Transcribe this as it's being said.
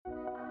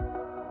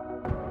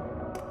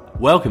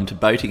Welcome to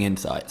Boating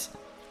Insights.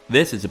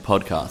 This is a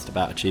podcast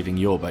about achieving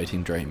your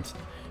boating dreams,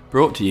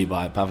 brought to you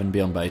by Above and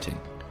Beyond Boating.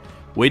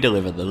 We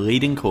deliver the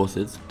leading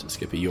courses to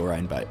skipper your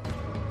own boat.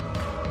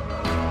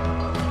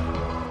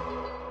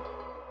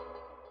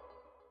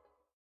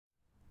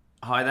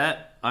 Hi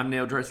there, I'm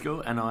Neil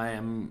Driscoll and I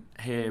am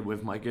here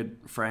with my good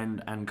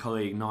friend and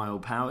colleague Niall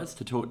Powers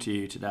to talk to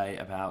you today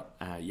about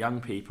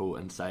young people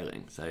and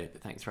sailing. So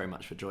thanks very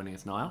much for joining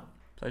us, Niall.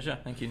 Pleasure,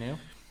 thank you, Neil.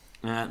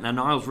 Now,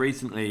 Niall's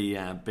recently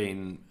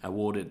been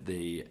awarded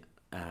the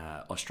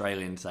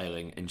Australian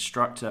Sailing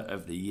Instructor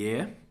of the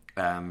Year,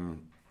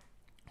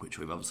 which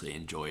we've obviously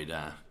enjoyed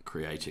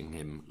creating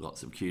him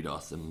lots of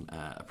kudos and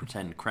a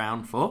pretend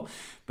crown for.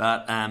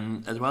 But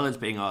as well as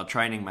being our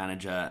training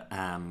manager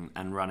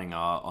and running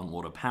our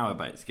on-water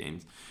powerboat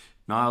schemes,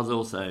 Niall's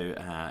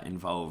also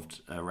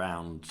involved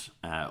around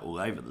all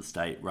over the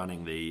state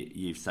running the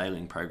youth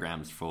sailing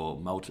programs for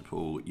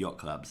multiple yacht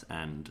clubs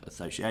and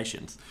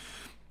associations.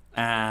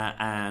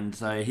 And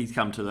so he's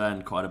come to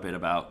learn quite a bit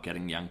about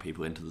getting young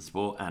people into the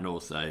sport and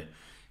also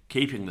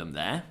keeping them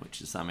there, which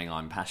is something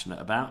I'm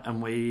passionate about.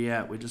 And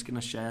we're just going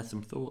to share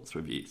some thoughts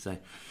with you. So,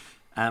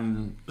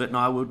 but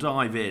now we'll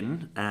dive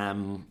in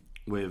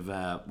with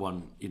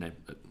one,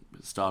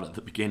 start at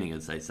the beginning,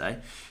 as they say.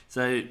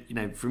 So,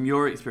 from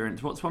your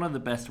experience, what's one of the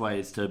best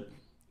ways to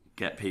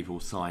get people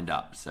signed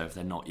up? So if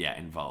they're not yet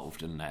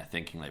involved and they're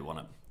thinking they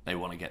want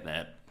to get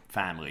their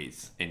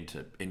families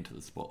into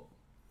the sport.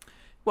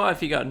 Well,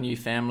 if you got a new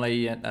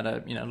family that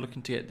are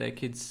looking to get their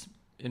kids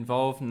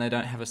involved and they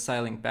don't have a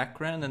sailing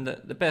background, then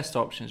the best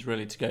option is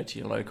really to go to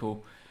your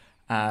local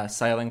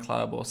sailing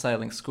club or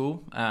sailing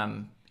school.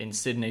 In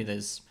Sydney,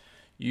 there's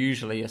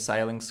usually a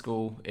sailing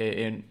school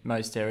in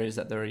most areas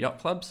that there are yacht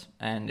clubs,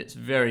 and it's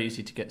very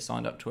easy to get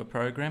signed up to a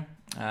program.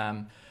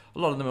 A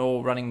lot of them are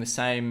all running the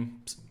same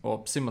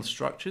or similar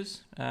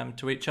structures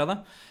to each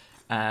other.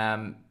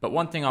 But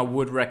one thing I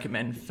would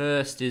recommend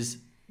first is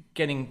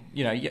getting,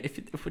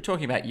 if we're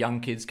talking about young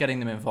kids, getting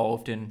them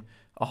involved in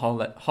a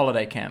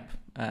holiday camp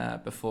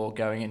before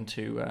going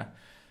into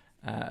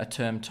a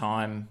term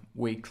time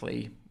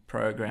weekly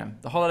program.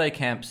 The holiday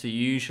camps are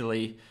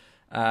usually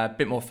a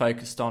bit more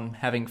focused on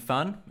having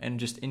fun and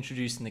just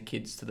introducing the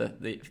kids to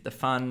the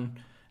fun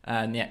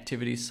and the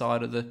activities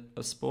side of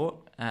the sport.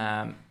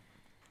 And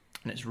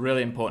it's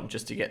really important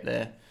just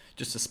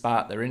to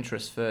spark their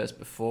interest first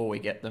before we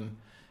get them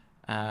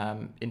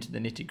into the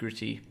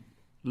nitty-gritty,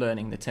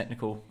 learning the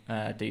technical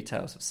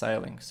details of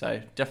sailing.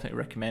 So definitely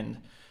recommend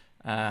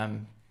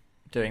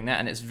doing that,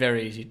 and it's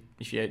very easy.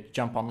 If you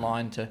jump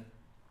online to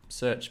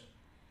search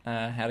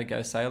how to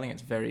go sailing,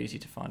 it's very easy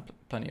to find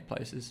plenty of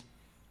places.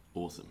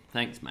 Awesome,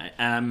 thanks, mate.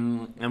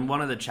 And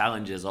one of the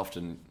challenges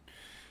often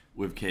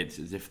with kids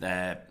is if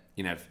they're,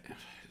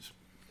 it's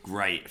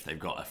great if they've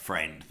got a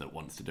friend that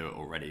wants to do it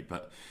already,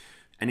 but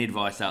any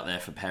advice out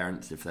there for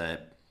parents if they're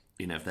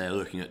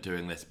looking at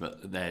doing this,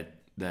 but their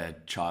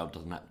child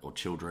doesn't or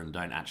children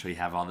don't actually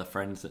have other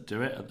friends that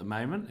do it at the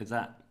moment? Is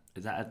that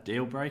a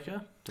deal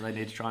breaker? Do they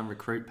need to try and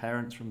recruit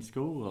parents from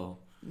school or?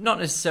 Not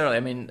necessarily. I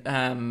mean,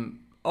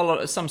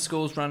 some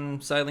schools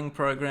run sailing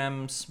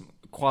programs.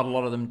 Quite a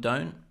lot of them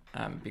don't.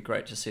 It'd be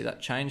great to see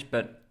that change.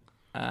 But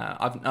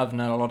I've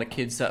known a lot of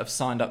kids that have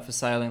signed up for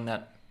sailing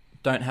that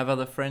don't have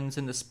other friends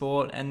in the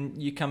sport,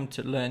 and you come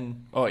to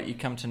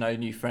know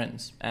new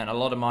friends. And a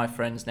lot of my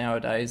friends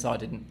nowadays I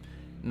didn't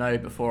know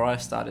before I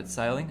started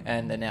sailing,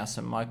 and they're now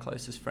some of my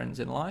closest friends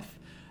in life.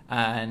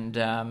 And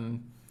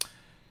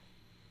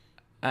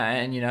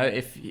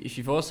if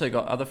you've also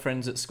got other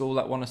friends at school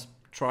that want to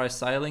try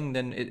sailing,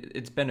 then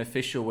it's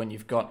beneficial when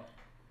you've got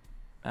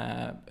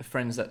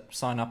friends that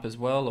sign up as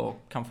well or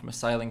come from a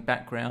sailing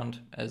background,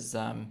 as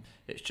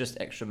it's just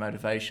extra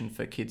motivation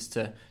for kids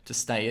to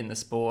stay in the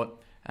sport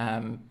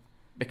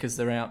because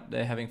they're out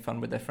there having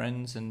fun with their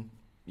friends, and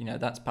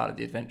that's part of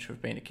the adventure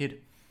of being a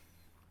kid.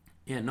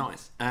 Yeah,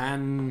 nice.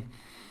 And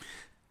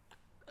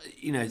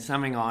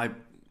something I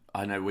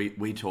know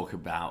we talk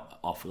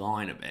about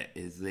offline a bit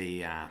is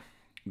the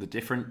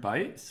different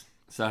boats.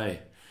 So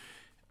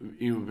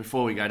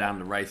before we go down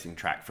the racing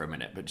track for a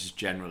minute, but just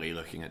generally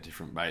looking at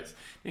different boats,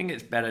 I think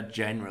it's better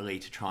generally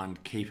to try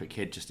and keep a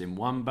kid just in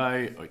one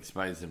boat or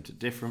expose them to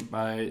different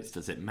boats.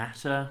 Does it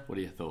matter? What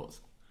are your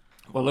thoughts?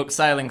 Well, look,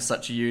 sailing's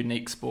such a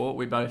unique sport.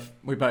 We both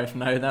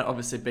know that,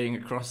 obviously being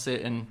across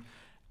it, and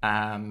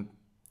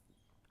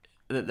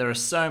that there are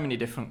so many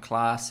different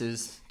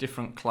classes,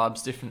 different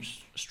clubs, different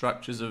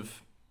structures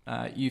of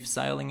youth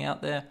sailing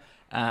out there,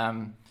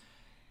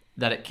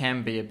 that it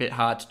can be a bit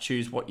hard to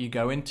choose what you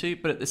go into.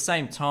 But at the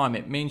same time,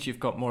 it means you've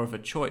got more of a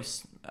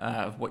choice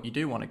of what you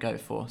do want to go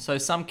for. So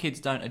some kids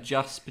don't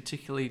adjust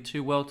particularly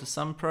too well to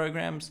some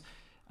programs.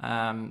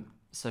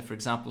 So for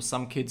example,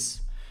 some kids,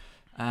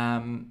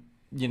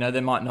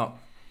 they might not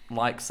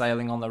like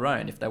sailing on their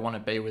own. If they want to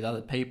be with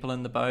other people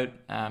in the boat,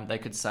 they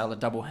could sail a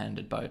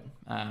double-handed boat.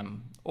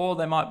 Or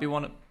they might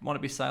want to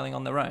be sailing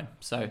on their own.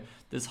 So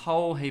there's a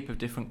whole heap of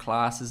different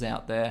classes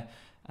out there.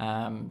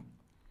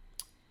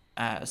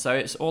 So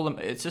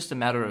it's just a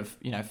matter of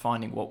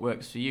finding what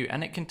works for you,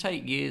 and it can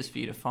take years for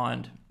you to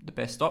find the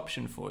best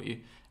option for you.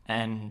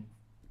 And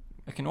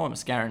I can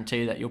almost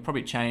guarantee that you'll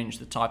probably change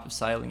the type of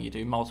sailing you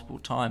do multiple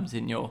times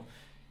in your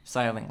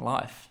sailing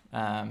life.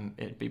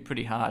 It'd be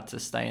pretty hard to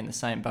stay in the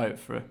same boat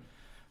for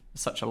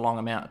such a long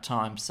amount of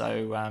time.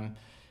 So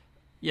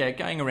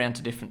going around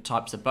to different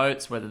types of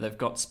boats, whether they've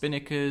got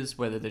spinnakers,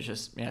 whether they're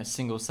just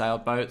single sail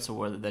boats, or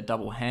whether they're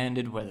double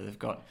handed, whether they've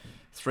got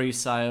 3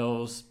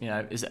 sails,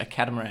 is it a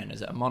catamaran,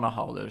 is it a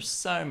monohull? There's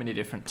so many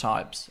different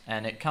types,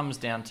 and it comes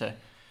down to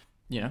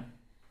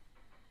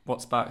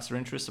what sparks their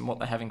interest and what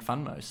they're having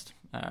fun most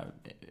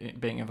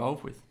being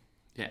involved with.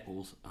 Yeah,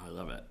 I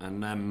love it.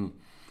 And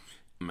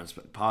it's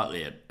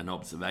partly an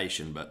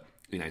observation, but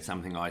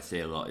something I see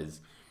a lot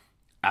is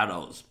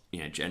adults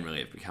generally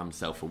have become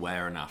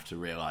self-aware enough to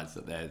realise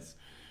that there's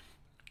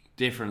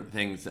different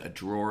things that are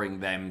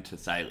drawing them to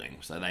sailing.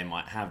 So they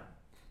might have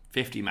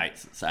 50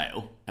 mates that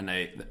sail, and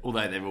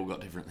although they've all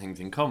got different things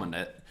in common,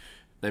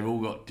 they've all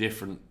got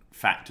different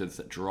factors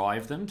that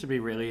drive them to be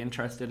really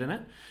interested in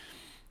it.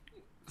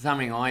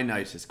 Something I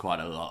notice quite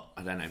a lot,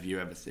 I don't know if you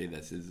ever see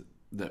this, is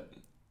that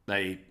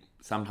they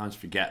sometimes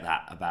forget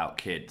that about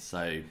kids.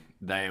 So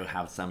they'll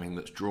have something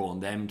that's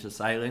drawn them to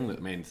sailing.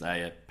 That means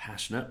they are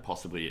passionate,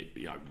 possibly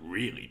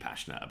really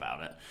passionate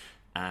about it.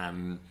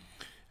 And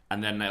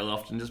then they'll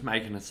often just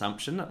make an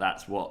assumption that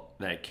that's what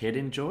their kid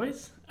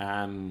enjoys.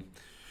 Any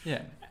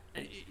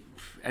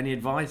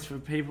advice for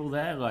people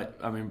there?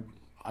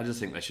 I just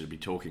think they should be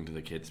talking to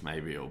the kids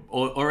maybe,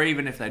 or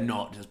even if they're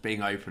not, just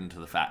being open to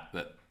the fact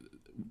that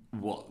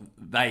what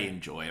they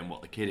enjoy and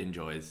what the kid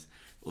enjoys,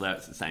 although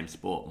it's the same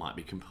sport, might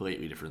be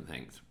completely different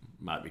things.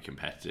 Might be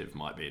competitive,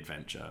 might be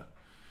adventure,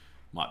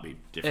 might be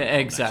different.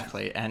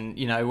 Exactly. And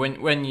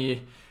when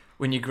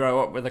you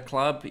grow up with a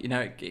club,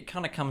 it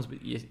kind of comes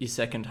with your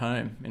second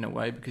home in a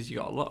way, because you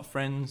got a lot of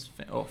friends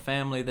or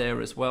family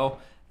there as well,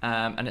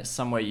 and it's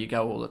somewhere you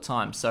go all the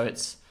time. So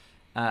it's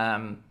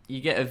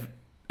you get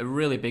a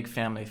really big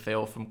family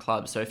feel from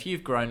clubs. So if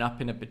you've grown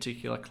up in a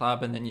particular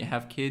club and then you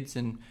have kids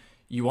and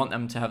you want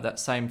them to have that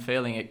same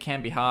feeling, it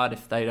can be hard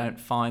if they don't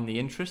find the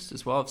interest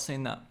as well. I've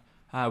seen that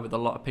with a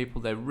lot of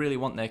people. They really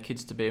want their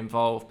kids to be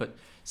involved, but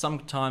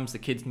sometimes the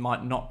kids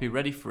might not be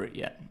ready for it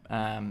yet.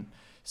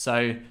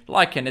 So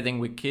like anything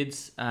with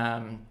kids,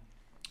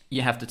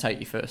 you have to take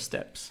your first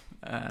steps.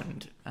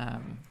 And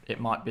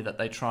it might be that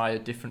they try a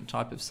different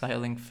type of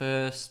sailing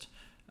first,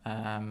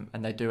 and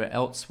they do it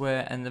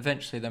elsewhere, and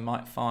eventually they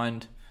might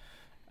find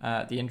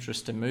the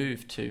interest to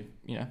move to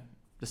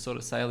the sort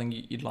of sailing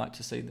you'd like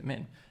to see them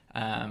in.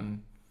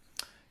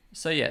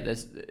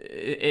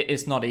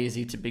 It's not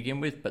easy to begin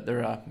with, but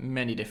there are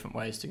many different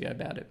ways to go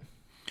about it.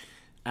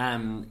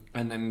 And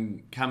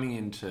then coming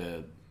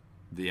into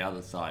the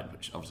other side,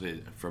 which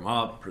obviously from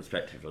our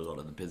perspective, a lot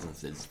of the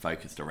business is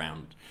focused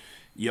around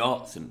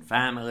yachts and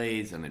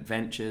families and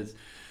adventures.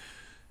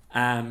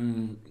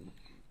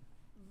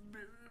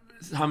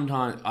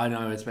 Sometimes I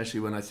know,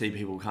 especially when I see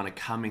people kind of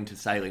coming to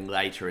sailing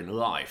later in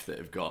life that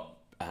have got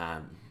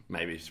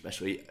maybe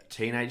especially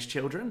teenage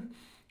children,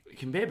 it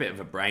can be a bit of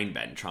a brain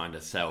bend trying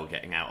to sell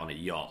getting out on a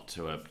yacht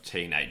to a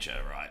teenager,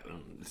 right?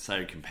 It's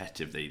so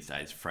competitive these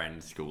days,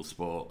 friends, school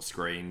sport,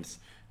 screens,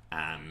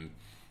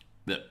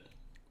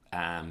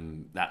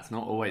 that's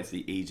not always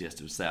the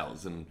easiest of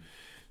sells. And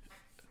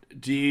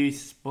do you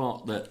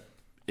spot that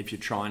if you're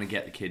trying to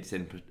get the kids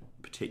in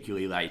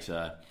particularly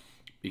later,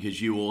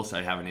 because you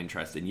also have an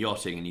interest in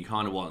yachting and you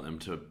kind of want them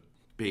to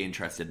be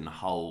interested in the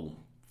whole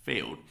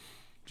field,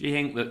 do you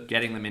think that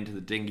getting them into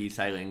the dinghy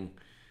sailing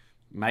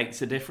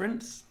makes a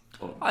difference?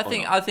 I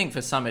think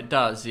for some it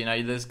does.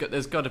 There's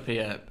got to be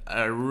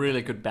a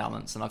really good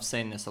balance, and I've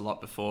seen this a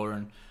lot before.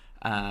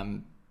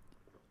 And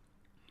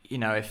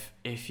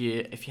if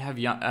you have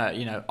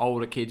young,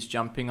 older kids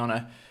jumping on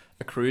a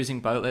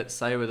cruising boat, let's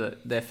say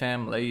with their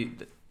family,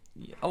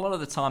 a lot of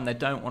the time they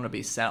don't want to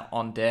be sat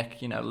on deck,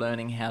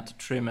 learning how to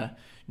trim a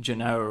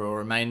Genoa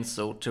or a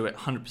mainsail to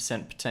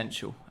 100%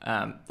 potential.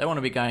 They want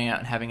to be going out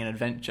and having an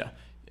adventure.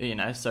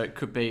 So it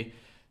could be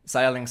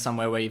sailing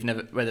somewhere where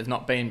they've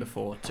not been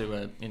before, to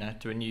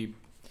a new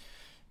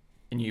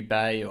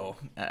bay or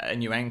a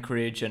new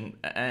anchorage,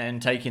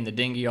 and taking the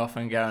dinghy off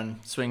and going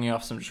swinging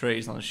off some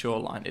trees on the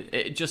shoreline.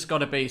 It just got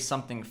to be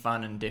something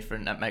fun and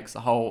different that makes the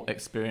whole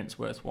experience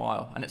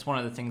worthwhile. And it's one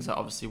of the things that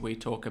obviously we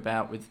talk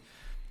about with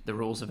the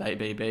rules of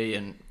ABB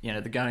and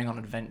the going on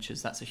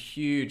adventures. That's a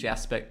huge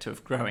aspect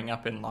of growing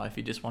up in life.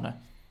 You just want to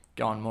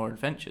go on more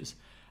adventures.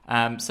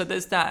 So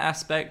there's that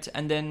aspect,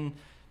 and then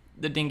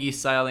the dinghy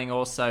sailing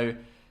also,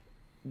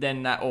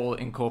 then that all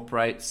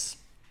incorporates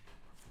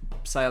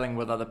sailing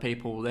with other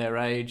people their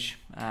age,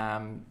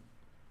 and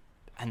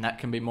that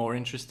can be more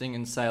interesting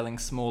in sailing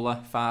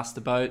smaller, faster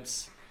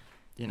boats.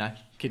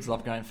 Kids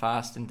love going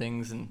fast and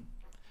things, and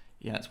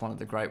it's one of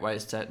the great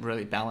ways to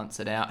really balance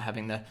it out,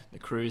 having the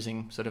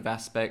cruising sort of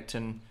aspect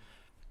and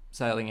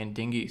sailing in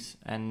dinghies.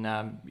 And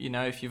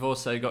if you've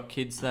also got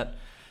kids that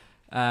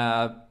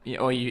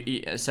or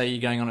you say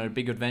you're going on a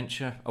big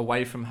adventure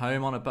away from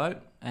home on a boat,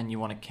 and you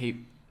want to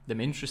keep them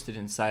interested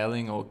in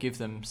sailing or give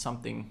them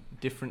something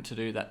different to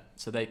do that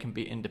so they can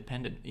be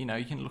independent. You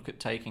can look at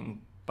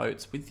taking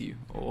boats with you,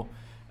 or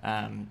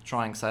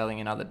trying sailing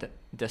in other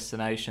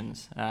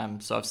destinations.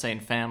 So I've seen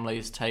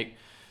families take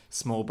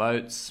small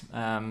boats,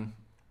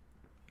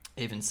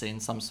 even seen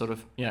some sort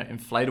of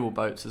inflatable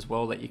boats as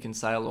well that you can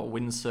sail, or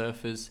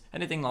windsurfers,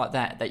 anything like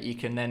that you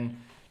can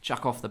then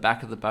chuck off the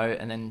back of the boat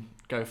and then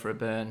go for a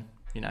burn,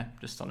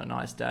 just on a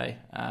nice day.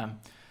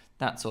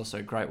 That's also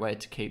a great way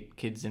to keep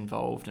kids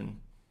involved, and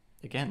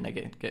again, they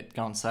get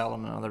go and sail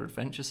on another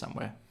adventure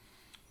somewhere.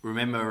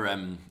 Remember,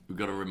 we've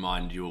got to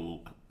remind you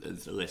all,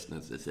 as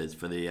listeners, this is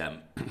for the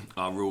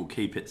our rule: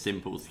 keep it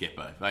simple,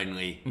 skipper. If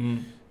only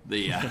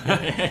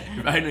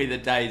if only the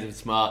days of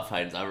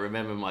smartphones. I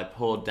remember my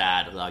poor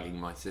dad lugging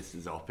my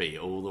sister's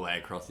oppie all the way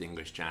across the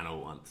English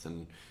Channel once,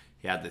 and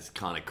he had this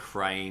kind of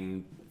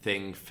crane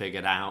thing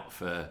figured out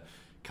for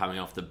coming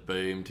off the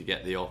boom to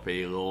get the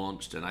oppie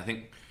launched, and I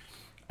think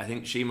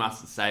she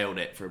must have sailed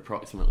it for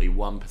approximately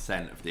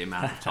 1% of the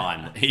amount of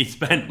time that he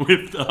spent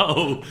with the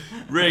whole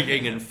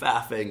rigging and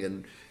faffing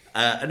and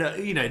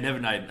never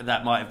know.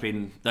 That might have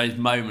been those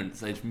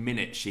moments, those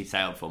minutes she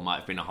sailed for might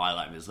have been a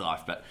highlight of his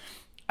life. But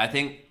I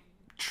think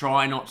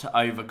try not to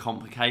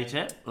overcomplicate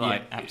it.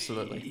 Like, yeah,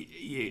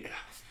 absolutely.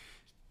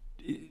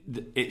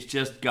 It's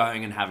just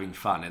going and having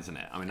fun, isn't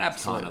it? I mean,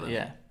 that's absolutely,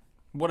 yeah.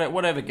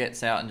 Whatever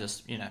gets out and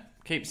just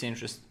keeps the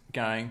interest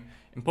going.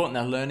 Important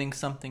they're learning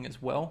something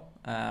as well.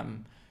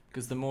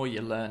 Because the more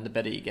you learn, the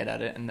better you get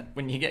at it, and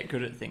when you get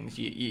good at things,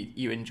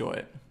 you enjoy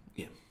it.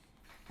 Yeah,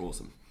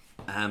 awesome.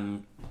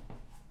 And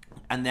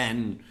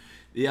then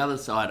the other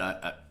side,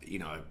 I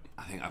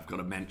think I've got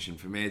to mention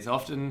for me is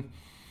often,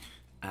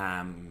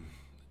 I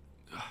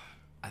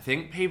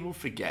think people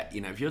forget.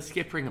 If you're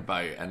skippering a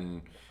boat,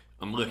 and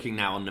I'm looking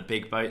now on the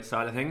big boat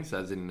side of things,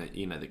 as in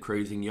the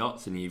cruising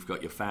yachts, and you've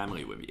got your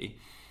family with you.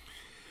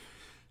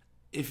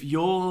 If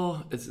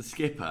you're, as a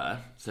skipper,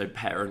 so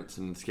parents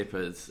and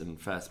skippers and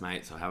first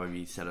mates or however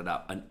you set it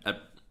up,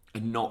 are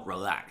not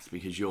relaxed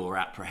because you're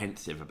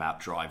apprehensive about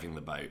driving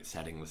the boat,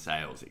 setting the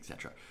sails,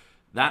 etc.,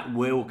 that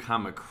will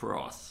come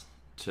across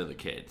to the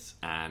kids,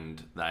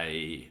 and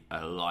they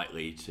are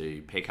likely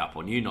to pick up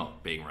on you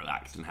not being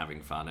relaxed and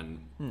having fun,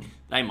 and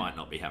they might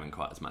not be having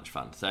quite as much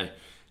fun. So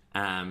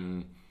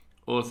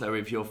also,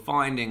 if you're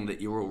finding that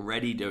you're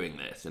already doing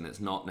this and it's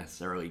not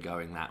necessarily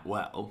going that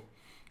well,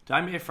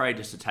 don't be afraid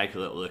just to take a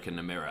little look in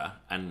the mirror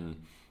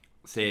and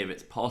see if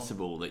it's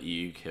possible that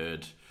you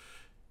could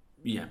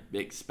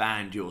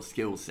expand your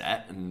skill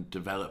set and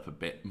develop a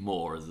bit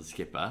more as a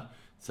skipper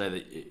so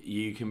that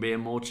you can be a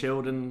more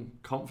chilled and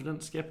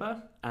confident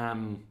skipper.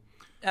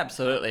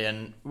 Absolutely,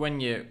 and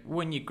when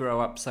you grow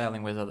up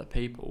sailing with other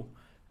people,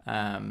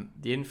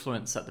 the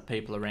influence that the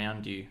people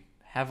around you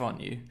have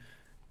on you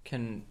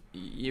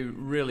you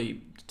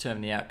really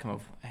determine the outcome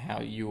of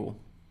how you'll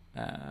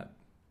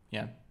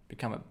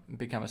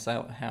become a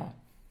sailor, how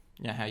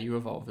you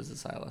evolve as a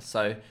sailor.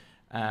 So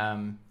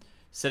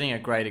setting a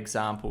great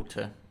example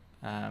to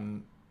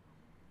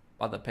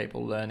other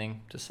people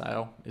learning to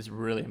sail is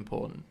really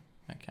important.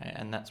 Okay,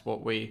 and that's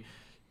what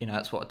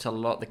that's what I tell a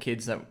lot of the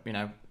kids, that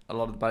a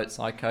lot of the boats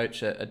I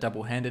coach are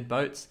double-handed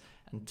boats,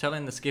 and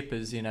telling the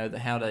skippers that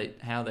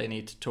how they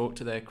need to talk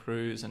to their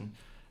crews, and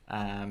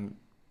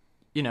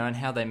and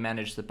how they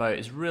manage the boat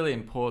is really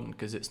important,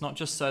 because it's not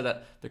just so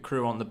that the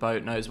crew on the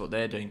boat knows what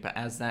they're doing, but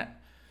as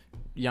that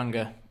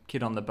younger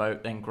kid on the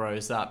boat then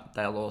grows up,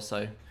 they'll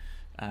also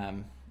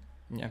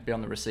be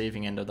on the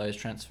receiving end of those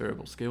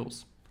transferable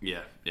skills.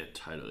 Yeah,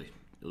 totally.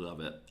 Love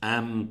it.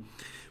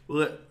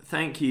 Well,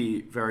 thank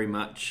you very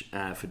much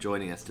for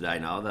joining us today,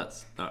 Niall.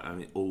 That's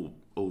all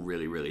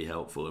really, really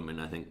helpful. I mean,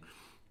 I think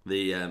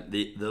the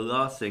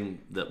last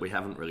thing that we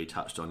haven't really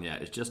touched on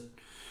yet is just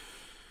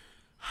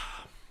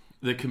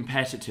the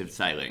competitive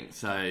sailing.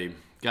 So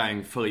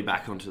going fully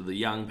back onto the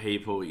young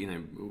people,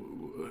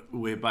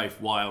 we're both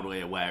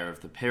wildly aware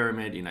of the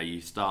pyramid.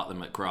 You start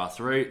them at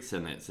grassroots,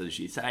 and it's, as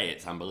you say,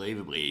 it's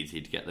unbelievably easy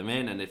to get them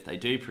in. And if they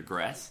do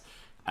progress,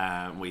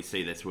 we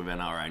see this within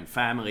our own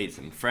families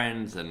and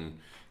friends and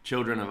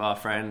children of our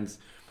friends.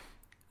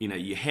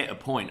 You hit a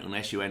point,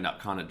 unless you end up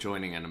kind of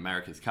joining an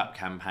America's Cup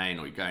campaign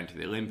or you go into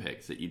the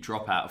Olympics, that you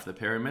drop out of the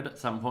pyramid at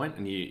some point,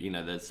 and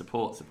there's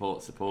support,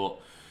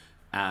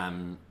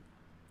 and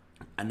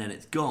then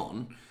it's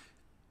gone.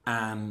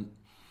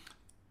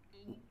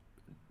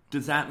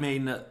 Does that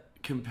mean that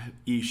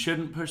you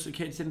shouldn't push the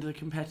kids into the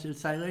competitive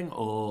sailing,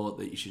 or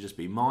that you should just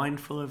be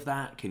mindful of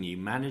that? Can you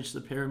manage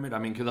the pyramid? I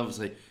mean, because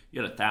obviously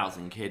you got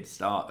 1,000 kids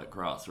start at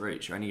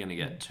grassroots, you're only going to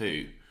get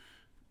 2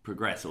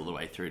 progress all the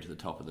way through to the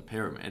top of the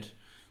pyramid.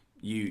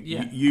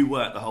 You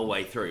work the whole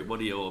way through.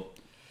 What are your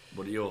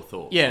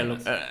thoughts? Yeah,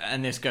 look,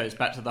 and this goes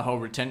back to the whole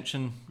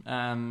retention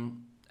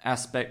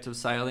aspect of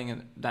sailing,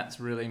 and that's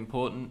really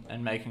important,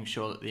 and making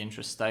sure that the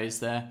interest stays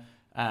there.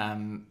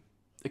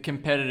 The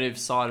competitive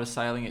side of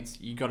sailing,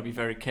 you got to be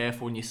very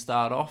careful when you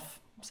start off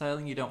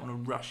sailing. You don't want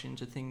to rush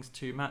into things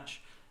too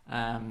much.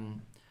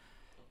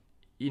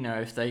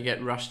 If they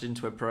get rushed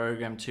into a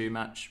program too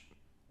much,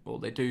 or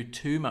they do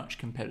too much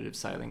competitive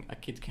sailing, a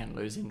kid can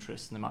lose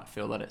interest, and they might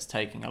feel that it's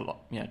taking a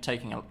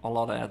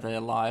lot out of their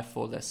life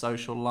or their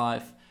social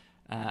life.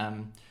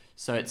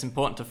 So it's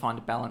important to find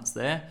a balance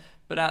there.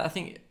 But I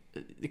think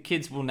the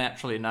kids will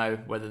naturally know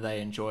whether they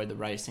enjoy the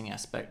racing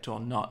aspect or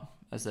not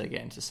as they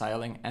get into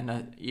sailing.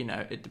 And,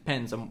 it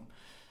depends on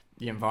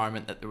the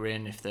environment that they're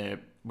in. If they're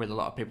with a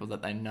lot of people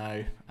that they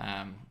know,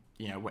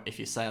 if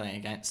you're sailing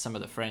against some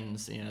of the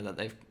friends, that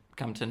they've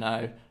come to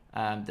know,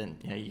 then,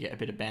 you get a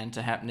bit of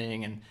banter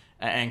happening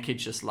and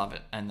kids just love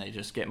it and they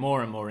just get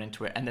more and more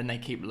into it. And then they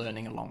keep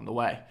learning along the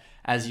way.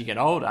 As you get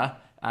older,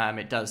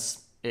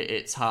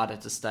 it's harder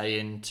to stay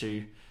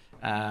into,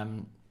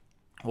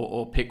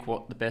 or pick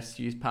what the best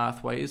youth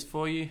pathway is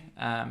for you,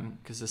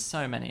 because there's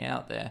so many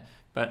out there.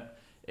 But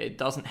it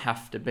doesn't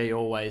have to be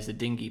always a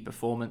dinghy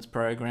performance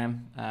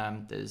program.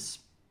 There's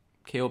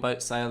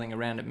keelboat sailing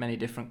around at many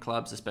different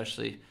clubs,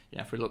 especially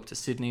if we look to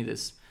Sydney,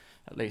 there's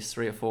at least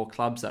 3 or 4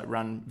 clubs that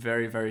run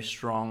very, very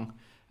strong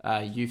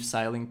youth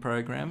sailing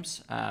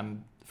programs,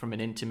 from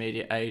an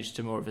intermediate age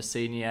to more of a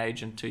senior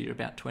age until you're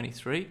about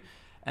 23.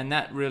 And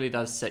that really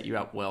does set you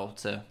up well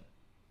to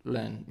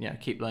learn,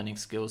 keep learning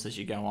skills as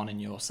you go on in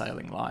your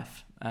sailing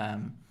life.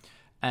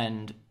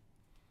 And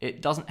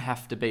it doesn't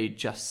have to be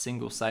just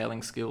single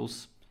sailing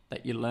skills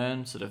that you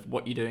learn, sort of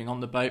what you're doing on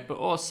the boat, but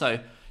also,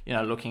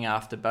 looking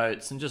after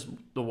boats and just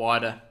the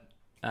wider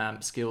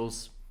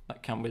skills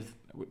that come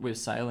with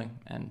sailing.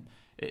 And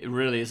it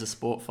really is a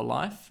sport for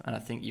life. And I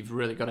think you've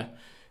really got to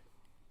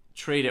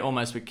treat it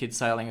almost with kids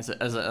sailing as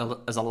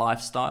a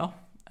lifestyle.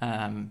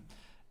 And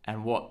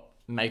what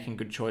making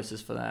good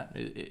choices for that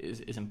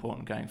is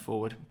important going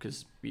forward,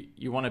 because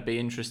you want to be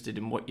interested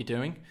in what you're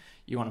doing.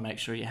 You want to make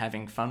sure you're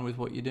having fun with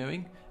what you're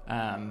doing,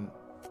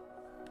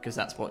 because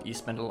that's what you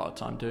spend a lot of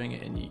time doing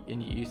it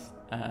in your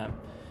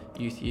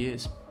youth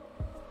years.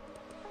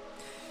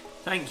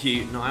 Thank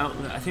you, Niall.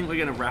 I think we're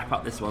going to wrap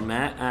up this one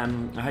there.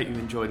 I hope you've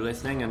enjoyed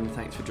listening, and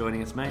thanks for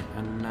joining us, mate.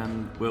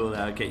 And we'll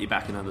get you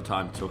back another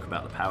time to talk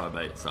about the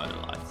powerboat side of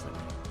life. So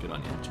good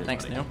on you. Cheers,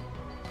 Thanks, buddy. Neil.